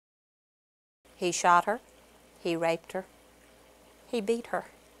He shot her. He raped her. He beat her.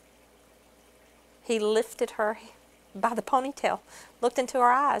 He lifted her by the ponytail, looked into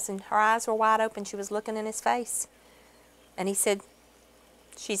her eyes, and her eyes were wide open. She was looking in his face. And he said,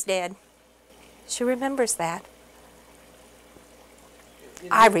 "She's dead." She remembers that.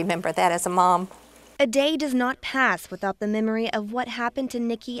 I remember that as a mom. A day does not pass without the memory of what happened to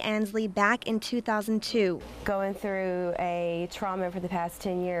Nikki Ansley back in 2002. Going through a trauma for the past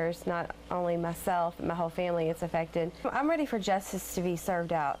 10 years, not only myself, but my whole family is affected. I'm ready for justice to be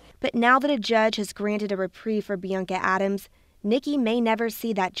served out. But now that a judge has granted a reprieve for Beunka Adams, Nikki may never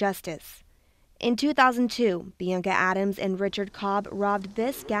see that justice. In 2002, Beunka Adams and Richard Cobb robbed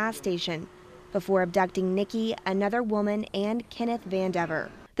this gas station before abducting Nikki, another woman, and Kenneth Vandever.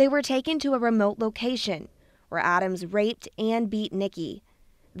 They were taken to a remote location where Adams raped and beat Nikki.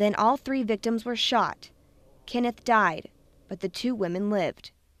 Then all 3 victims were shot. Kenneth died, but the 2 women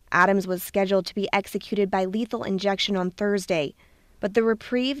lived. Adams was scheduled to be executed by lethal injection on Thursday, but the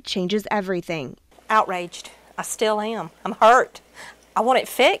reprieve changes everything. Outraged. I still am. I'm hurt. I want it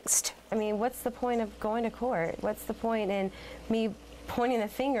fixed. I mean, what's the point of going to court? What's the point in me pointing the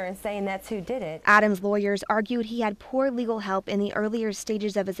finger and saying that's who did it? Adams' lawyers argued he had poor legal help in the earlier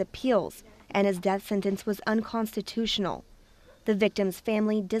stages of his appeals, and his death sentence was unconstitutional. The victim's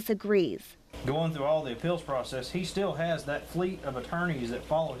family disagrees. Going through all the appeals process, he still has that fleet of attorneys that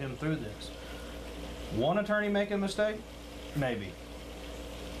follow him through this. One attorney make a mistake? Maybe.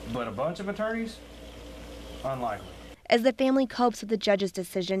 But a bunch of attorneys? Unlikely. As the family copes with the judge's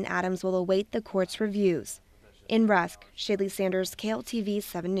decision, Adams will await the court's reviews. In Rusk, Shaylee Sanders, KLTV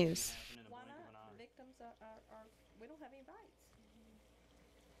 7 News.